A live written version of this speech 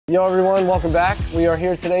Yo everyone, welcome back. We are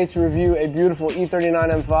here today to review a beautiful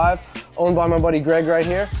E39 M5 owned by my buddy Greg right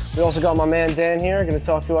here. We also got my man Dan here, going to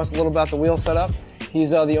talk to us a little about the wheel setup. He's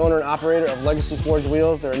the owner and operator of Legacy Forged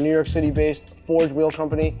Wheels. They're a New York City based forged wheel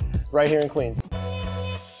company right here in Queens.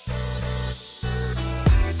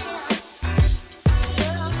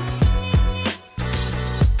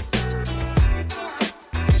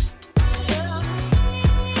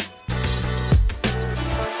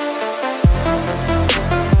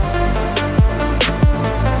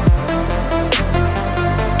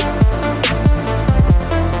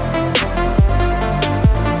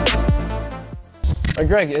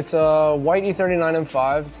 Greg, it's a white E39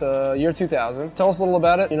 M5. It's a year 2000. Tell us a little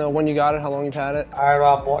about it. You know, when you got it, how long you've had it. I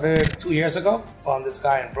bought it 2 years ago from this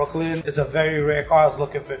guy in Brooklyn. It's a very rare car. I was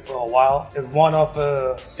looking for it for a while. It's one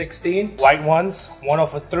of 16 white ones, one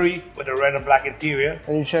of 3 with a red and black interior.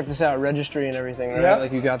 And you checked this out, registry and everything, right? Yeah.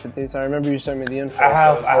 Like you got the dates. I remember you sent me the info. I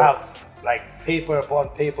have like paper upon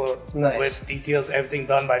paper nice. with details, everything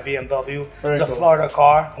done by BMW. Very it's a cool. Florida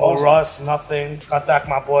car, no Awesome. rust, nothing. Contact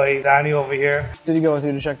my boy Danny over here. Did he go with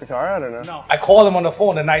you to check the car out or no? No. I called him on the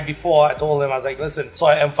phone the night before. I told him, I was like, listen,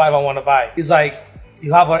 saw an M5 I want to buy. He's like,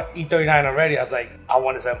 you have an E39 already? I was like, I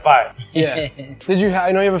want this M5. Yeah. Did you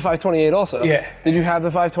I know you have a 528 also. Yeah. Did you have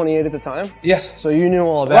the 528 at the time? Yes. So you knew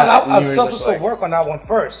all about it. Well, I was supposed to work on that one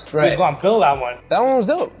first. Right. We was going to build that one. That one was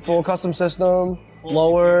dope. Full custom system,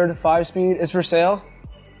 lowered, 5-speed. It's for sale.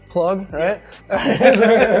 Plug, right?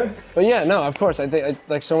 But yeah, no, of course. I think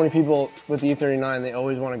like so many people with the E39, they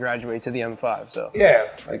always want to graduate to the M5. So yeah,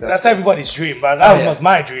 like that's everybody's dream. But that was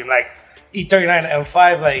my dream. Like E39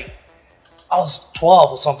 M5, like I was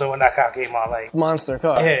 12 or something when that car came out. Like monster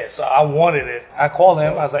car. Yeah, so I wanted it. I called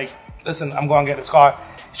him. I was like, listen, I'm going to get this car.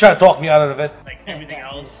 He's trying to talk me out of it. Like everything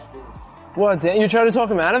else. What, Dan? You tried to talk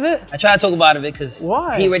him out of it? I tried to talk him out of it because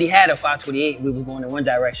why? He already had a 528. We was going in one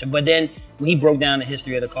direction. But then when he broke down the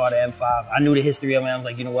history of the car, the M5, I knew the history of it. I was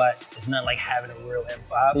like, you know what? It's not like having a real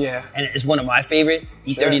M5. Yeah. And it's one of my favorite.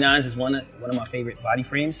 E39s is one of my favorite body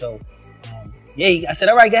frames. So, yeah, I said,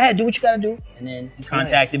 all right, go ahead, do what you got to do. And then he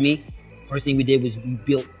contacted me. First thing we did was we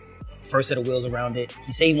built the first set of wheels around it.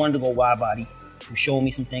 He said he wanted to go wide body. He was showing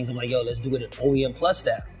me some things. I'm like, yo, let's do it at OEM Plus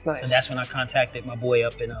style. Nice. And that's when I contacted my boy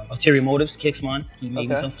up in Ulterior Motives, Kicksman. He made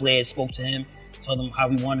me some flares, spoke to him, told him how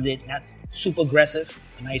we wanted it. Not super aggressive,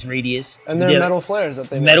 a nice radius. And they're metal flares that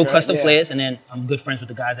they make, metal right? custom flares. And then I'm good friends with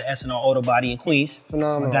the guys at S&R Auto Body in Queens.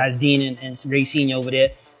 Phenomenal. My guys Dean and Ray Senior over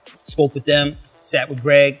there. Spoke with them, sat with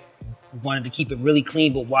Greg. We wanted to keep it really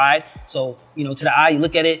clean but wide. So, you know, to the eye, you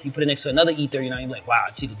look at it, you put it next to another E39, you're like, wow,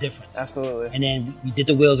 I see the difference. Absolutely. And then we did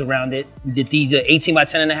the wheels around it. We did these 18 by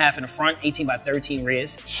 10.5 in the front, 18 by 13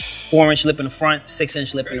 rears, 4-inch lip in the front,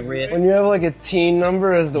 6-inch lip in the rear. When you have like a teen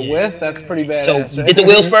number as the width, that's pretty badass. So right? we did the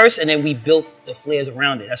wheels first, and then we built the flares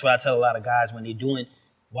around it. That's what I tell a lot of guys when they're doing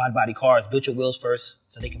wide body cars, build your wheels first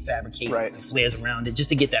so they can fabricate the flares around it just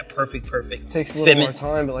to get that perfect It takes a little more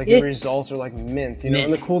time, but like the results are like mint, you know?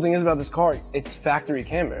 And the cool thing is about this car, it's factory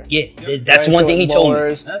camber. Yeah, that's one thing he told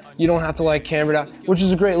me. You don't have to like camber it out, which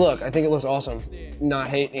is a great look. I think it looks awesome. Not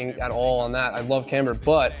hating at all on that. I love camber,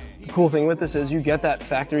 but the cool thing with this is you get that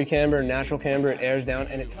factory camber, natural camber, it airs down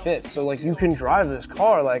and it fits. So like you can drive this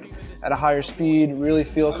car like at a higher speed, really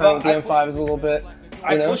feel kind of like the M5 is a little bit.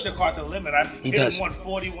 I push the car to the limit. I hit it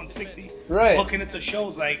 140, 160. Right. Looking into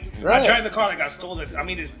shows like I drive the car like I stole it. I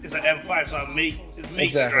mean, it's an M5, so it's made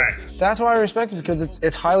to drive. That's why I respect it because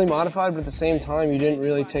it's highly modified, but at the same time, you didn't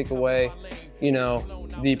really take away, you know,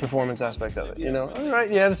 the performance aspect of it. You know, all right,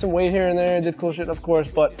 you added some weight here and there, did cool shit, of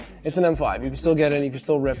course, but it's an M5. You can still get in, you can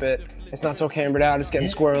still rip it. It's not so cambered out. It's getting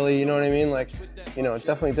squirrely. You know what I mean? Like, you know, it's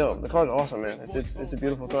definitely dope. The car's awesome, man. It's a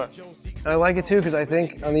beautiful car. And I like it too because I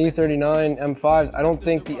think on the E39 M5s, I don't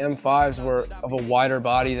think the M5s were of a wider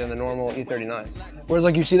body than the normal E39s. Whereas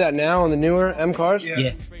like you see that now on the newer M cars,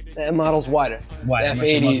 the M model's wider. The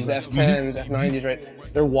F80s, the F10s, F90s, right?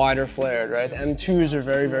 They're wider flared, right? The M2s are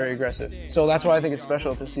very, very aggressive. So that's why I think it's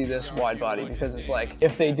special to see this wide body because it's like,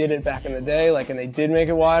 if they did it back in the day, like, and they did make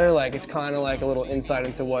it wider, like, it's kind of like a little insight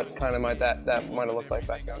into what kind of that might have looked like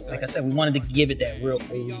back then. Like I said, we wanted to give it that real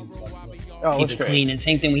OEM plus look. Oh, keep it clean. And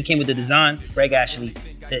same thing when he came with the design, Greg actually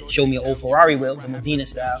showed me an old Ferrari wheel, the Medina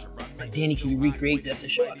style. He's like, Danny, can you recreate this? I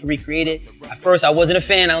said, sure, I can recreate it. At first, I wasn't a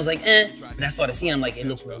fan. I was like, eh. But I started seeing, I'm like, it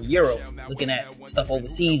looks real Euro. Looking at stuff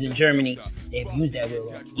overseas in Germany, they've used that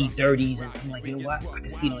wheel on E30s. And I'm like, you know what? I can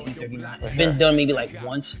see it on E39. It's been done maybe like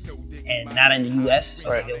once and not in the US. So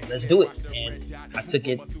I was like, yo, let's do it. And I took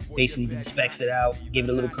it, basically specs it out, gave it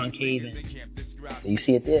a little concave, and you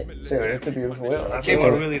see it there. Dude, it's a beautiful wheel. It's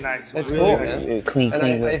really nice. It's really cool, nice. man. Clean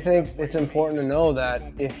And wheel. I think it's important to know that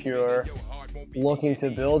if you're looking to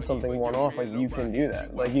build something one-off, like you can do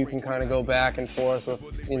that. Like you can kind of go back and forth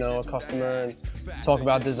with, you know, a customer and talk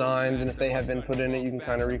about designs, and if they have input in it, you can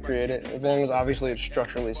kind of recreate it, as long as obviously it's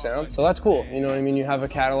structurally sound. So that's cool, you know what I mean? You have a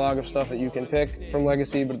catalog of stuff that you can pick from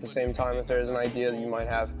Legacy, but at the same time, if there's an idea that you might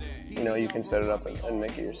have, you know, you can set it up and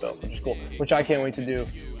make it yourself, which is cool, which I can't wait to do.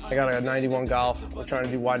 I got a 91 Golf. We're trying to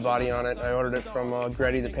do wide body on it. I ordered it from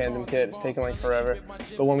Gretty, the Pandem kit. It's taking like forever,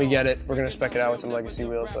 but when we get it, we're gonna spec it out with some Legacy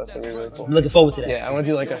wheels, so that's gonna be really cool. I'm looking forward to that. Yeah, I want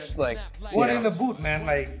to do like What in the boot, man?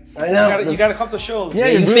 Like, I know. you gotta come to shows. Yeah,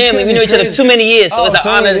 Your family. We know each other too many years, so it's an so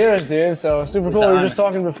honor. many years, dude. So super cool. We were just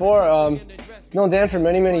talking before. Known Dan for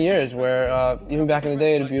many, many years, where even back in the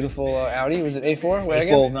day, had a beautiful Audi. Was it A4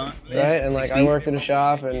 wagon? A4, no? Yeah. Right, and like I worked at a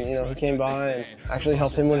shop, and you know he came by and actually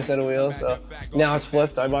helped him with a set of wheels. So now it's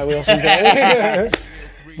flipped. I buy wheels from Dan.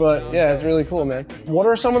 But yeah, it's really cool, man. What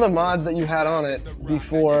are some of the mods that you had on it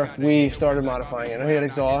before we started modifying it? I know you had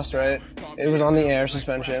exhaust, right? It was on the air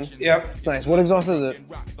suspension. Yep. Nice. What exhaust is it?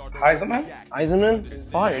 Eisenman?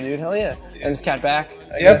 Eisenman? Fire, dude. Hell yeah. And it's cat back?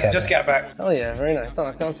 Yep, just cat back. Hell yeah, very nice. No,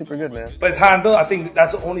 that sounds super good, man. But it's hand built. I think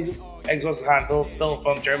that's the only exhaust hand built, still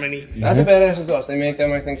from Germany. That's a badass exhaust. They make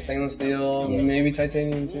them, I think, stainless steel, maybe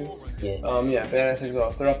titanium too. Yeah. Yeah, badass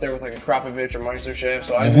exhaust. They're up there with like a Krapovich or Meisterschaft,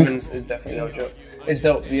 so Eisenman is definitely no joke. It's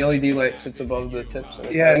dope. The LED light sits above the tips.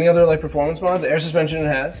 Yeah. Any other like performance mods? The air suspension it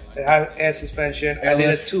has. It has air suspension. I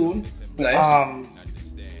did a tune. Nice.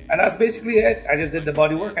 And that's basically it. I just did the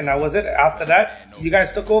body work, and that was it. After that, you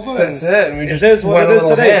guys took over. That's it. And we just went a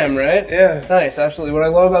little ham, right? Yeah. Nice, absolutely. What I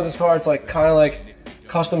love about this car, it's like kind of like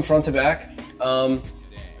custom front to back.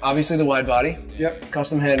 Obviously the wide body. Yep.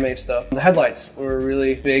 Custom handmade stuff. The headlights were a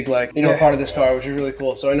really big, like, you know, part of this car, which is really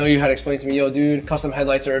cool. So I know you had explained to me, yo, dude, custom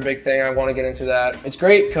headlights are a big thing. I want to get into that. It's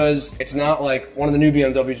great because it's not like one of the new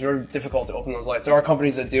BMWs. It's very difficult to open those lights. There are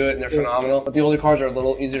companies that do it and they're phenomenal, but the older cars are a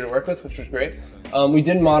little easier to work with, which was great. We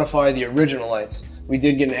did modify the original lights. We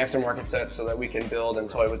did get an aftermarket set so that we can build and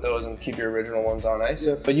toy with those and keep your original ones on ice.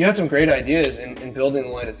 Yep. But you had some great ideas in building the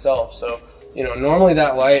light itself. So, you know, normally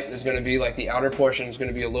that light is going to be like the outer portion is going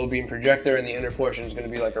to be a low beam projector and the inner portion is going to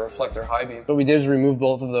be like a reflector high beam. What we did is remove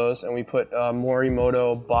both of those and we put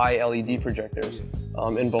Morimoto BiLED projectors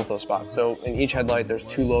in both those spots. So in each headlight there's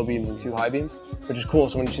 2 low beams and 2 high beams, which is cool.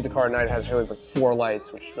 So when you see the car at night, it has really like 4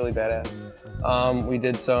 lights, which is really badass. We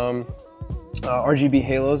did some RGB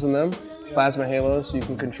halos in them, plasma halos, so you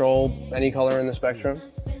can control any color in the spectrum.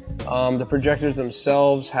 The projectors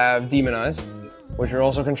themselves have demon eyes, which are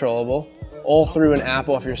also controllable, all through an app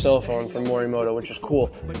off your cell phone from Morimoto, which is cool.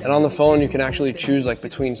 And on the phone, you can actually choose like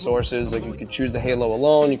between sources. Like you could choose the halo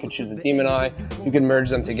alone, you could choose the demon eye, you can merge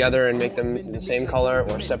them together and make them the same color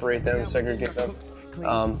or separate them, segregate them.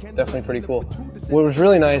 Definitely pretty cool. What was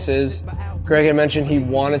really nice is Greg had mentioned he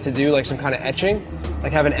wanted to do like some kind of etching,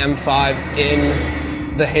 like have an M5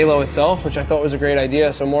 in the halo itself, which I thought was a great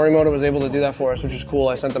idea. So Morimoto was able to do that for us, which is cool.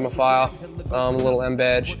 I sent them a file, a little M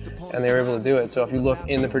badge, and they were able to do it. So if you look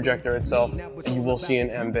in the projector itself, you will see an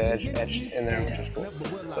M badge etched in there, which is cool.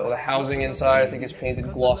 So the housing inside, I think, is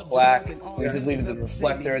painted gloss black. We deleted the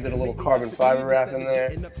reflector, did a little carbon fiber wrap in there,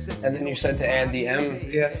 and then you said to add the M.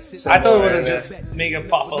 Yes. I thought it would have just make it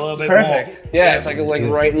pop a little bit perfect. more. Yeah, it's like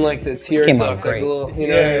right in like the tear duct, like a little, you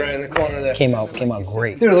know, right in the corner there. Came out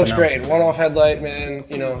great. Dude, it looks great. One-off headlight, man.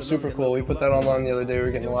 You know, super cool. We put that online the other day. We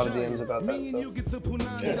were getting a lot of DMs about that. So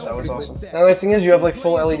yeah, that was awesome. And the nice thing is you have like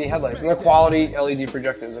full LED headlights, and they're quality LED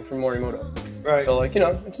projectors. They're from Morimoto. Right. So like, you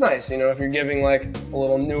know, it's nice. You know, if you're giving like a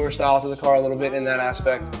little newer style to the car, a little bit in that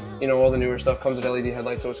aspect. You know, all the newer stuff comes with LED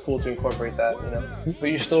headlights, so it's cool to incorporate that, you know.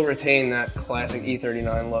 But you still retain that classic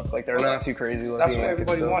E39 look. Like, they're not too crazy looking. That's what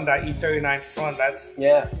everybody wants, that E39 front. That's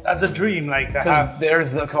a dream, like that. Because they're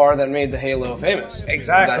the car that made the Halo famous.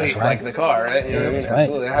 Exactly. That's like the car, right? You know what I mean?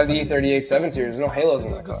 Absolutely. I have the E38 7 Series. There's no halos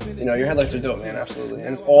in that car. You know, your headlights are dope, man, absolutely.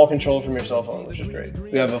 And it's all controlled from your cell phone, which is great.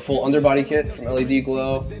 We have a full underbody kit from LED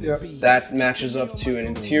Glow. Yep. That matches up to an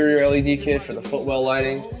interior LED kit for the footwell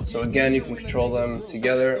lighting. So again, you can control them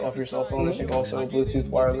together off your cell phone. I think also Bluetooth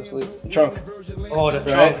wirelessly. The trunk. Oh, the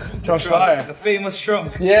right? trunk. Trunk's fire. The famous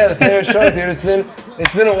trunk. Yeah, the famous trunk, dude.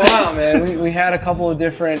 It's been a while, man. We had a couple of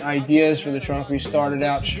different ideas for the trunk. We started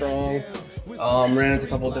out strong. Ran into a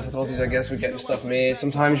couple of difficulties, I guess, with getting stuff made.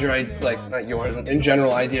 Sometimes not yours, in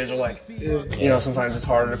general, ideas are like, you know, sometimes it's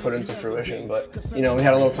harder to put into fruition. But, you know, we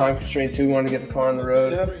had a little time constraint too. We wanted to get the car on the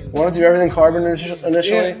road. We wanted to do everything carbon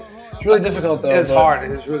initially. Yeah. It's really difficult though. It's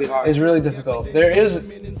hard. It's really hard. It's really difficult. There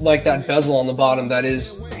is like that bezel on the bottom that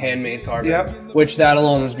is handmade carbon, which that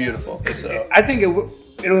alone was beautiful. So I think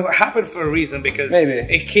it happened for a reason because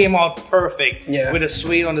it came out perfect with a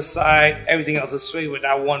suede on the side. Everything else is suede with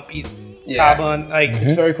that one piece carbon. Like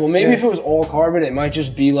it's very cool. Maybe if it was all carbon, it might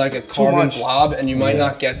just be like a carbon blob, and you might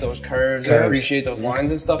not get those curves and appreciate those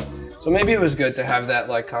lines and stuff. So maybe it was good to have that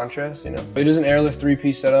like contrast, you know. It is an airlift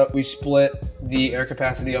 3-piece setup. We split the air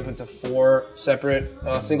capacity up into 4 separate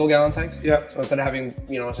single gallon tanks. Yeah. So instead of having,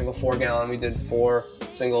 you know, a single 4 gallon, we did 4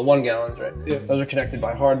 single 1 gallons, right? Yeah. Those are connected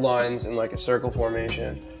by hard lines in like a circle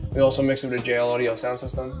formation. We also mixed it with a JL audio sound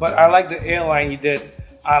system. But I like the airline you did.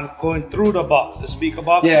 Going through the box, the speaker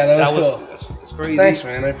box. Yeah, that was cool. That's crazy. Thanks,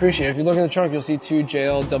 man. I appreciate it. If you look in the trunk, you'll see 2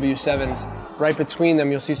 JL W7s. Right between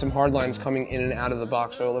them, you'll see some hard lines coming in and out of the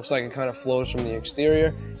box. So it looks like it kind of flows from the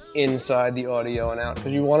exterior inside the audio and out.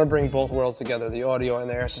 Because you want to bring both worlds together, the audio and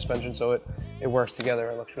the air suspension, so it works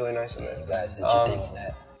together. It looks really nice in there. You guys did your thing on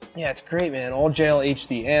that. Yeah, it's great, man. All JL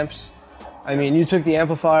HD amps. I mean, you took the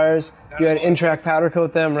amplifiers, you had in-track powder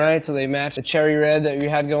coat them, right? So they matched the cherry red that you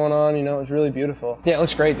had going on, you know, it was really beautiful. Yeah, it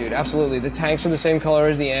looks great, dude, absolutely. The tanks are the same color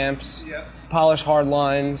as the amps, polished hard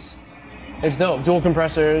lines. It's dope, dual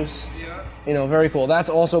compressors, you know, very cool. That's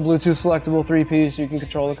also Bluetooth selectable 3-piece, you can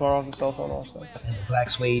control the car off the cell phone also. And the black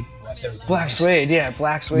suede wraps everything. Black suede, yeah,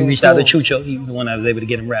 black suede. We reached out to Chucho, he was the one that was able to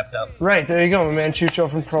get him wrapped up. Right, there you go, my man Chucho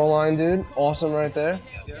from Proline, dude. Awesome right there.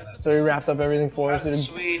 So he wrapped up everything for us, did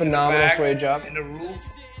a phenomenal suede job. And the roof.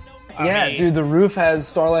 I mean, dude, the roof has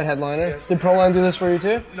Starlight headliner. Yes. Did Proline do this for you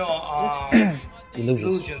too? No,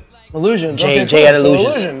 Illusions. Illusions. Jay Okay, cool. had So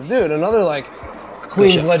Illusions. Dude, another like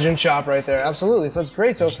Queen's Legend shop right there. Absolutely. So that's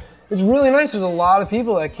great. So it's really nice. There's a lot of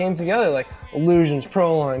people that came together, like Illusions,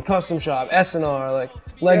 Proline, Custom Shop, S&R, like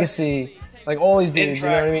Legacy, like all these dudes. You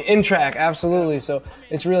know what I mean? In-track, absolutely. So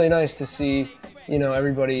it's really nice to see, you know,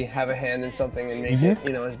 everybody have a hand in something and make it,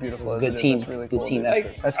 you know, as beautiful as it is. It's really cool. Good team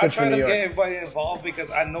effort. That's good for New York. I try to get everybody involved because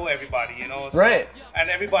I know everybody, you know. So, right. And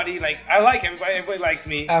everybody, like, I like everybody. Everybody likes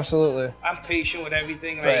me. Absolutely. I'm patient with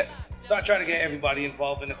everything. Like, so I try to get everybody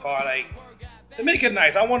involved in the car, like, to make it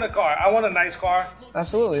nice. I want a car. I want a nice car.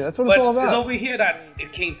 Absolutely. That's what it's all about. It's over here that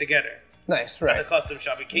it came together. Nice, right. At the custom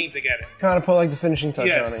shop, it came together. Kind of put like the finishing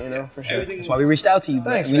touch on it, you know, for sure. That's why we reached out to you.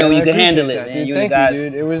 Thanks, man. man. We know you can handle that, it, dude. man. Thank you,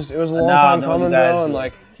 dude. It was a long time coming, bro, and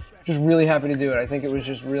like, just really happy to do it. I think it was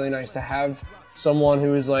just really nice to have someone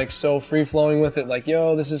who is like so free flowing with it. Like,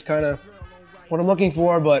 yo, this is kind of what I'm looking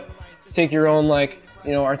for, but take your own like,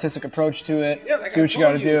 you know, artistic approach to it. Yeah, like do what you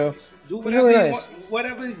got to do. Do whatever really nice.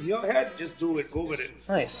 Whatever in your head, just do it. Go with it.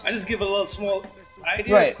 Nice. I just give a little small ideas.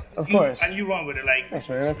 Right, of course. And you run with it, like. Thanks,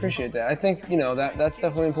 man. I appreciate that. I think, you know, that's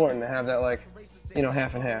definitely important to have that like, you know,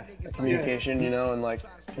 half and half communication, you know, and like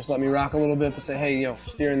just let me rock a little bit, but say, hey, you know,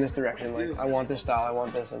 steer in this direction. Like, I want this style, I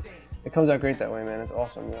want this, and it comes out great that way, man. It's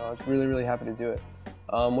awesome. You know, I was really, really happy to do it.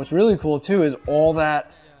 What's really cool too is all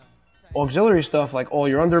that auxiliary stuff, like all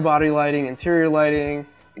your underbody lighting, interior lighting,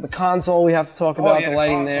 the console we have to talk about, the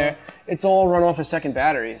lighting there. It's all run off a second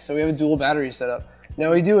battery, so we have a dual battery setup.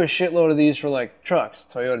 Now we do a shitload of these for like trucks,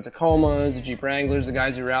 Toyota Tacomas, the Jeep Wranglers, the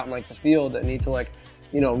guys who are out in like the field that need to like,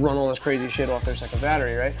 you know, run all this crazy shit off their second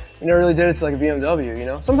battery, right? We never really did it to like a BMW, you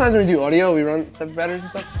know? Sometimes when we do audio, we run separate batteries and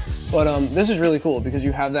stuff. But this is really cool because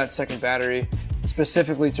you have that second battery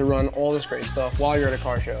specifically to run all this great stuff while you're at a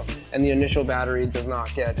car show. And the initial battery does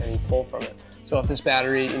not get any pull from it. So if this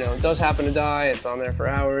battery, you know, does happen to die, it's on there for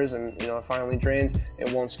hours and, you know, it finally drains, it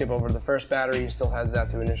won't skip over to the first battery. He still has that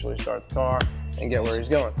to initially start the car and get where he's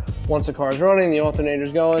going. Once the car's running, the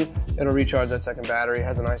alternator's going, it'll recharge that second battery. It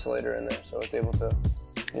has an isolator in there, so it's able to,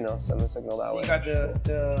 you know, send the signal that way. You got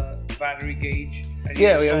the battery gauge.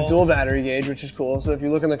 Yeah, we have a dual battery gauge, which is cool. So if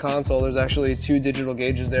you look in the console, there's actually 2 digital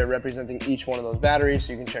gauges there representing each one of those batteries,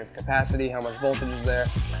 so you can check the capacity, how much voltage is there,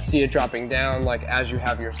 see it dropping down like as you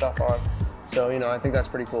have your stuff on. So, you know, I think that's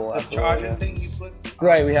pretty cool. The charging thing you put?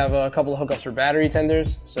 Right, we have a couple of hookups for battery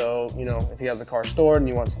tenders. So, you know, if he has a car stored and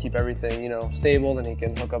he wants to keep everything, you know, stable, then he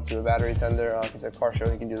can hook up to a battery tender. If it's a car show,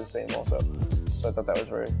 he can do the same also. So I thought that was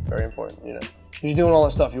very, very important, you know. If you're doing all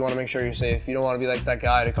that stuff, you want to make sure you're safe. You don't want to be like that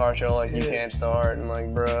guy at a car show, like, you can't start, and like,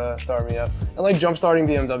 bruh, start me up. And like jump starting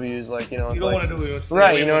BMWs, like, you know, it's you don't like, want to do it.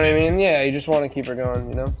 Right, you know what I mean? Yeah, you just want to keep her going,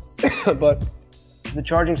 you know. But if the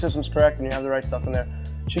charging system's correct and you have the right stuff in there,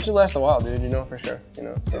 she should last a while, dude, you know, for sure, you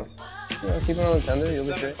know. So, you know, keep it on the tender, you'll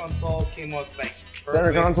be straight. Center console came out like perfect.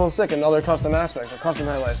 Center console's sick, another custom aspect, so custom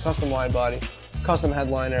headlights, custom wide body, custom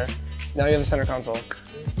headliner. Now you have the center console.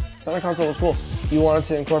 Center console was cool. You wanted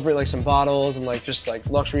to incorporate like some bottles and like just like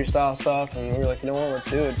luxury style stuff, and we were like, you know what, let's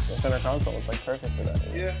do it. The center console, it's like perfect for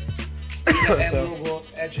that. You know? Yeah. So, logo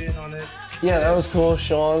edging on it. Yeah, that was cool.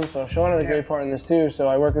 Sean, so Sean had a great part in this too. So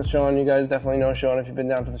I work with Sean. You guys definitely know Sean if you've been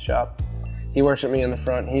down to the shop. He works with me in the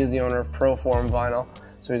front. He is the owner of Proform Vinyl.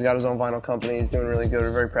 So he's got his own vinyl company. He's doing really good.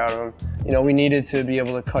 We're very proud of him. You know, we needed to be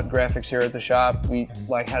able to cut graphics here at the shop. We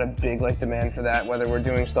like had a big like demand for that, whether we're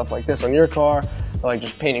doing stuff like this on your car, or like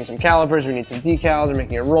just painting some calipers, we need some decals, or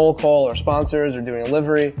making a roll call, or sponsors, or doing a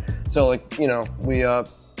livery. So like, you know, we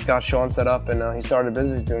got Sean set up, and he started a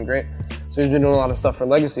business. He's doing great. So he's been doing a lot of stuff for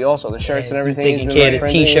Legacy also, the shirts and everything. Taking care of the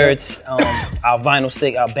t-shirts, our vinyl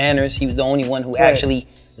stick, our banners. He was the only one who actually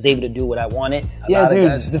was able to do what I wanted. Yeah, dude,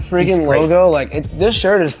 the friggin' logo, like, this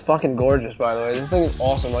shirt is fucking gorgeous, by the way. This thing is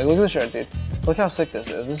awesome. Like, look at the shirt, dude. Look how sick this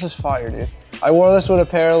is. This is fire, dude. I wore this with a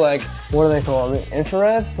pair, like, what do they call them?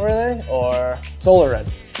 Infrared, were they? Or solar red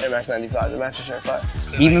Air Max 95, the match the shirt fire.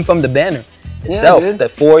 Even from the banner itself, the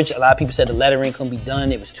forge, a lot of people said the lettering couldn't be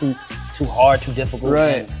done. It was too hard, too difficult.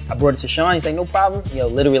 Right. And I brought it to Sean. He's like, no problem. Yo,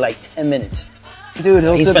 literally like 10 minutes. Dude,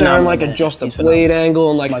 he'll sit there and like man. adjust the blade angle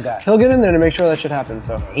and like he'll get in there to make sure that shit happens.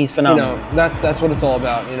 So he's phenomenal. You know, that's what it's all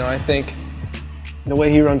about. You know, I think the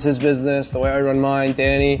way he runs his business, the way I run mine,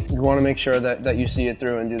 Danny, you want to make sure that you see it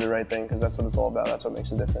through and do the right thing, because that's what it's all about. That's what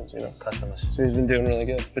makes a difference, you know. Customers. So he's been doing really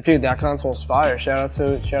good. But dude, that console's fire. Shout out to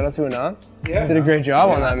Anand. Yeah. Did a great job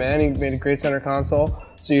on that, man. He made a great center console.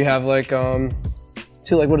 So you have like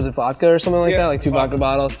two, like, what is it, vodka or something like that? Like two vodka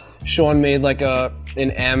bottles. Sean made like an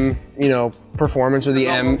M, you know, performance with the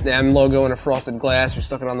M logo in a frosted glass. We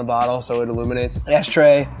stuck it on the bottle so it illuminates.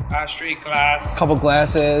 Ashtray, glass, couple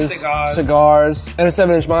glasses, cigars, and a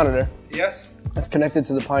 7-inch monitor. Yes. That's connected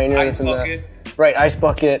to the Pioneer. Ice that's in bucket. Right, ice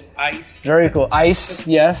bucket. Ice. Very cool. Ice,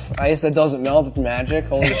 yes. Ice that doesn't melt. It's magic.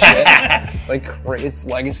 Holy shit. It's like, it's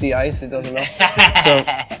Legacy ice. It doesn't melt. So,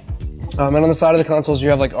 and on the side of the consoles, you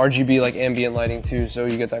have like RGB, like ambient lighting too, so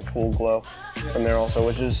you get that cool glow from there also,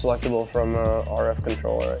 which is selectable from RF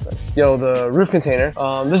controller, I think. Yo, the roof container.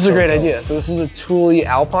 This is a great idea. So this is a Thule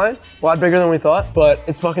Alpine, a lot bigger than we thought, but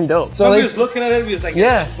it's fucking dope. So we was looking at it, we was like,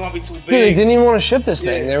 it's gonna be too big. Dude, they didn't even want to ship this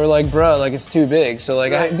thing. They were like, bro, like it's too big. So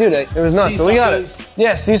like, dude, it was nuts. But we got it.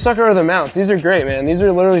 Yeah, C-sucker are the mounts. These are great, man. These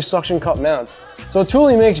are literally suction cup mounts. So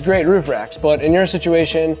Thule makes great roof racks, but in your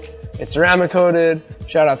situation, it's ceramic coated.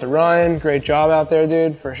 Shout out to Ryan. Great job out there,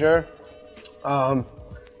 dude, for sure.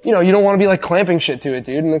 You know, you don't want to be like clamping shit to it,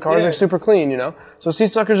 dude, and the cars are super clean, you know? So seat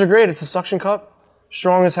suckers are great. It's a suction cup,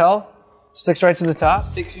 strong as hell, sticks right to the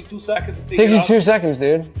top. Takes you 2 seconds to take Takes it you off. 2 seconds,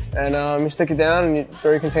 dude. And you stick it down and you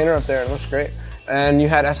throw your container up there and it looks great. And you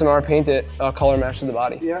had S&R paint it color match to the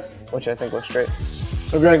body. Yes. Which I think looks great.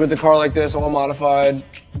 So Greg, with the car like this, all modified,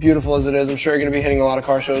 beautiful as it is, I'm sure you're going to be hitting a lot of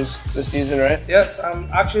car shows this season, right? Yes, I'm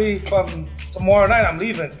actually, from tomorrow night, I'm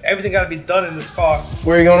leaving. Everything got to be done in this car.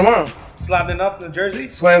 Where are you going tomorrow? Slammed Enough, New Jersey.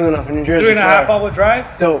 Slammed Enough in New Jersey. 3.5 hour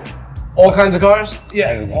drive. Dope. All kinds of cars?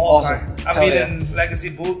 Yeah, all awesome. kinds. I'm meeting Legacy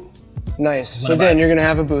booth. Nice. So Dan, you're gonna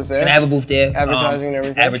have a booth there. Gonna have a booth there. Advertising and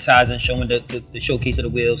everything. Advertising, showing the showcase of the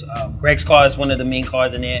wheels. Greg's car is one of the main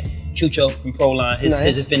cars in there. Chucho from Proline,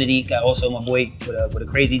 his Infinity. Got also my boy with a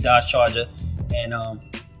crazy Dodge Charger, and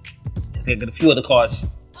they got a few other cars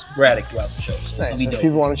sporadic throughout the show. So nice. If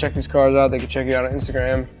people want to check these cars out, they can check you out on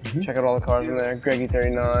Instagram. Check out all the cars in there. Greg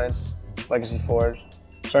E39, Legacy Forge.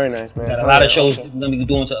 Very nice, man. Got a lot of shows. We're gonna be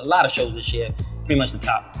doing a lot of shows this year. Pretty much the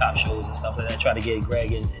top shows and stuff like that. Try to get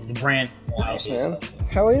Greg and the brand on nice, out there. Man.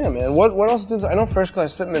 Hell yeah, man. What else is I know First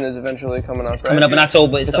Class Fitment is eventually coming up, right? Coming up in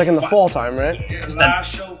October. It's like in the fall time, right? Yeah, it's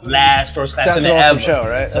the last First Class That's Fitment an awesome ever. show,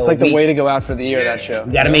 right? So that's like the way to go out for the year, that show.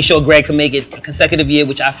 We gotta make sure Greg can make it a consecutive year,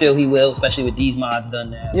 which I feel he will, especially with these mods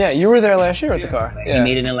done now. Yeah, you were there last year with the car. He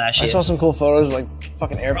made it in last year. I saw some cool photos, like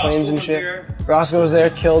fucking airplanes and shit. Roscoe was there,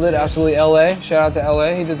 killed it, absolutely LA. Shout out to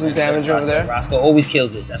LA, he did some damage over there. Roscoe always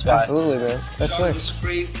kills it, that's why. Absolutely, man. That's sick.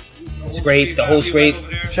 Scrape, the whole Scrape.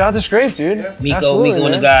 Shout out to Scrape, dude. Miko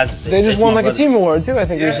and the guys. They just won like a team award too, I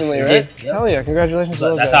think, recently, right? Yep. Hell yeah, congratulations to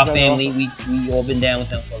those guys. That's our family. Awesome. We all been down with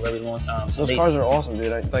them for a very long time. So those cars are awesome,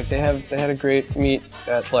 dude. Like they had a great meet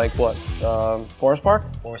at like what? Forest Park?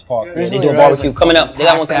 Forest Park. Recently, they do a barbecue like, coming up. They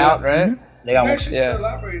got one coming out, up, right? They got one. Yeah.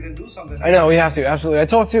 Elaborate and do something. I know we have to absolutely. I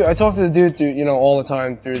talk to the dude through all the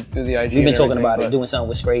time through the IG. We've been talking about it, doing something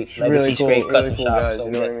with Scrape, really cool, Scrape, really custom cool shop. guys. So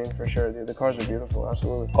you know what I mean? For sure, dude. The cars are beautiful.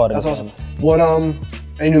 Absolutely. That's awesome. What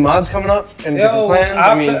any new mods coming up? Any different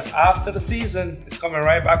plans? After the season, it's coming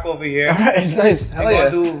right back over here. All right, nice. Hell We're yeah.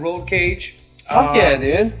 gonna do roll cage. Fuck yeah,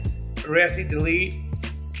 dude. Rear seat delete.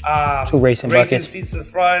 2 racing buckets. Seats in the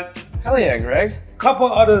front. Hell yeah, Greg. Couple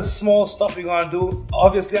other small stuff we're gonna do.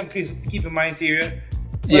 Obviously, I'm keeping my interior.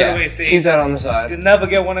 Yeah, keep that on the side. You'll never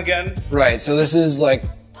get one again. Right, so this is like,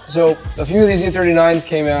 so a few of these E39s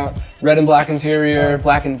came out, red and black interior,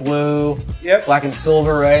 black and blue, black and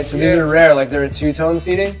silver, right? So these are rare, like they're a two-tone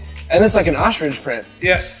seating. And it's like an ostrich print.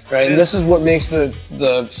 Yes. Right, and this is what makes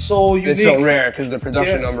the so unique. It's so rare because the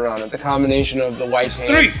production number on it, the combination of the white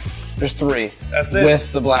paint. There's 3. That's it.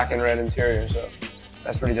 With the black and red interior, so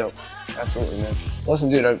that's pretty dope. Absolutely, man. Listen,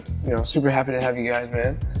 dude, I'm super happy to have you guys,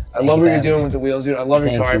 man. I love what you're doing with the wheels, dude. I love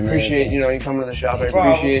your car. I appreciate you coming to the shop. I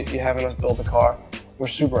appreciate you having us build the car. We're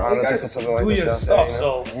super honored to put something like this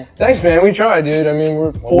out there. Thanks, man. We try, dude. I mean,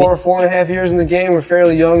 we're 4.5 years in the game. We're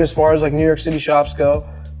fairly young as far as like New York City shops go.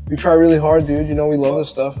 We try really hard, dude. We love this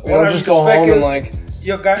stuff. We don't just go home and like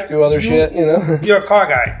do other shit, You're a car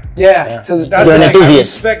guy. Yeah. You're an enthusiast. I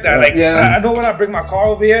respect that. Like, I know when I bring my car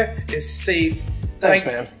over here, it's safe. Thanks,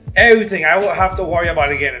 man. Everything. I won't have to worry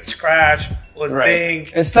about it getting a scratch or thing.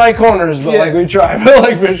 It's tight corners, but like we try.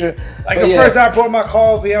 Like for sure. Like the first time I brought my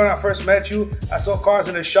car over here when I first met you, I saw cars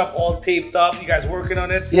in the shop all taped up. You guys working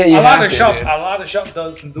on it. Yeah, a lot of shop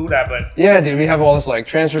doesn't do that, but yeah, dude, we have all this like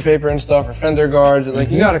transfer paper and stuff or fender guards, and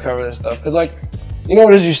like you got to cover this stuff because like you know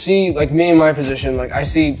what it is, you see like me in my position, like I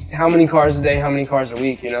see how many cars a day, how many cars a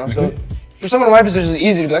week, So for someone in my position, it's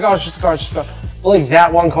easy to be like, oh, it's just a car, it's just a car. But like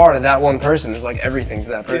that one car to that one person is like everything to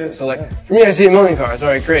that person. Yeah, so like for me, I see a million cars. All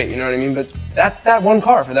right, great. You know what I mean? But that's that one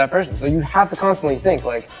car for that person. So you have to constantly think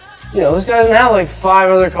like, this guy doesn't have like 5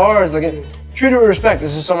 other cars. Like treat it with respect.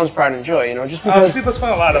 This is someone's pride and joy. Just because people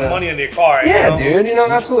spend a lot of money on their car. Yeah, dude.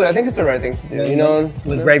 Absolutely. I think it's the right thing to do.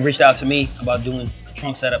 When Greg reached out to me about doing a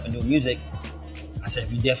trunk setup and doing music, I said,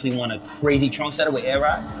 if you definitely want a crazy trunk setup with air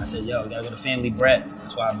ride, I said, yo, you gotta go to Family Brett.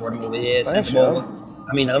 That's why I brought him over here, sent him over.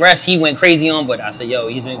 I mean, the rest he went crazy on, but I said, yo,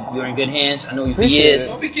 you're in good hands. I know you for years.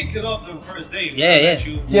 So we kicked it off the first day.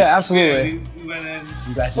 Yeah, absolutely. We went in.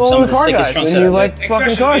 You guys do some of the sickest trunk setups. And you like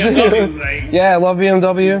fucking cars. Yeah, I love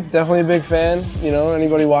BMW. Definitely a big fan.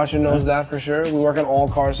 Anybody watching knows that for sure. We work on all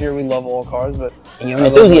cars here. We love all cars, but and you're an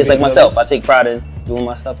enthusiast like myself. I take pride in doing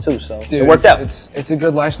my stuff too, so dude, it worked out. It's a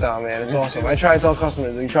good lifestyle, man. It's awesome. I try to tell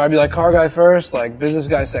customers, you try to be like car guy first, like business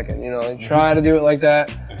guy second. You try to do it like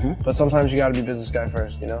that, but sometimes you got to be business guy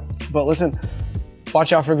first. But listen,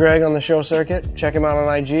 watch out for Greg on the show circuit. Check him out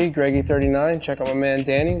on IG, Greg E39. Check out my man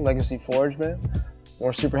Danny, Legacy Forge, man.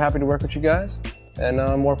 We're super happy to work with you guys, and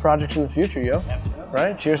more projects in the future, yo.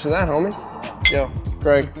 Right? Cheers to that, homie. Yo,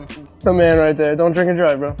 Greg, the man right there. Don't drink and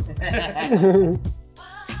drive, bro.